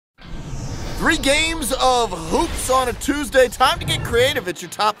3 games of hoops on a Tuesday. Time to get creative. It's your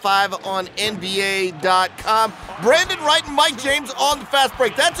top 5 on NBA.com. Brandon Wright and Mike James on the fast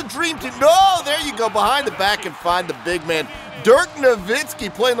break. That's a dream team. No, there you go. Behind the back and find the big man. Dirk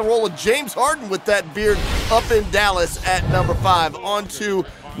Nowitzki playing the role of James Harden with that beard up in Dallas at number 5. On to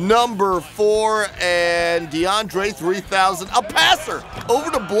number 4, and DeAndre 3000, a passer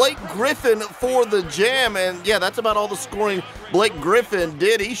over to Blake Griffin for the jam. And yeah, that's about all the scoring Blake Griffin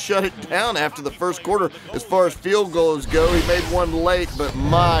did. He shut it down after the first quarter as far as field goals go. He made one late, but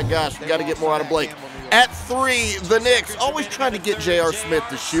my gosh, we got to get more out of Blake. At 3, the Knicks, always trying to get J.R. Smith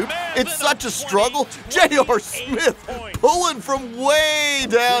to shoot. It's such a struggle. J.R. Smith pulling from way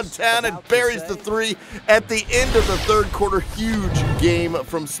downtown and buries the 3 at the end of the third quarter. Huge game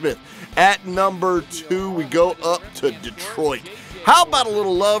from Smith. At number 2, we go up to Detroit. How about a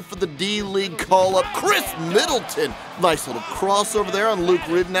little love for the D-League call-up, Chris Middleton. Nice little crossover there on Luke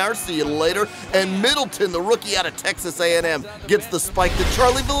Ridnour. See you later. And Middleton, the rookie out of Texas A&M, gets the spike that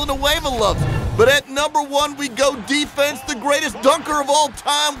Charlie Villanueva loves. But at number 1, we go defense, the greatest dunker of all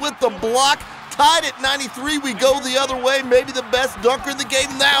time with the block. Tied at 93, we go the other way. Maybe the best dunker in the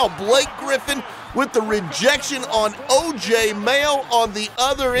game now, Blake Griffin with the rejection on O.J. Mayo on the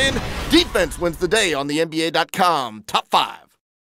other end. Defense wins the day on the NBA.com Top 5.